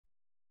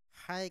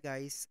Hi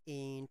guys,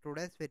 in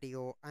today's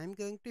video I'm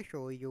going to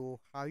show you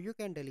how you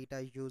can delete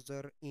a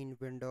user in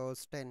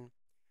Windows 10.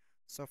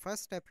 So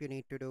first step you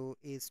need to do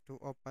is to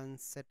open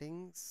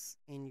settings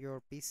in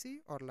your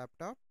PC or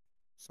laptop.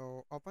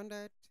 So open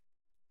that.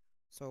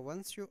 So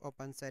once you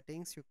open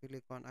settings you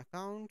click on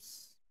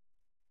accounts,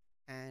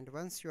 and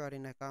once you are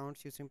in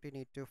accounts you simply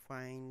need to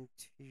find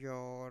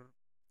your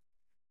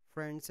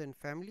friends and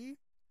family.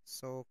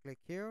 So click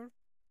here,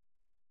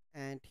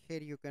 and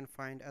here you can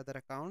find other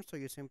accounts, so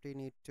you simply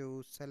need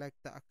to select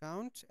the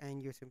account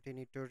and you simply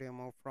need to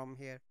remove from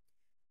here.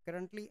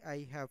 Currently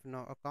I have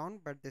no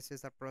account, but this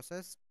is a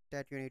process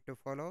that you need to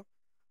follow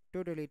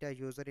to delete a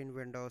user in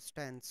Windows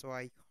 10. So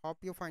I hope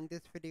you find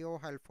this video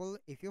helpful.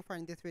 If you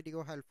find this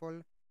video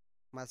helpful,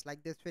 must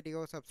like this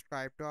video,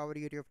 subscribe to our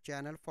YouTube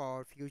channel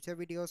for future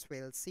videos.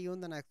 We'll see you in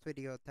the next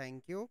video.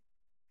 Thank you,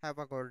 have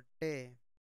a good day.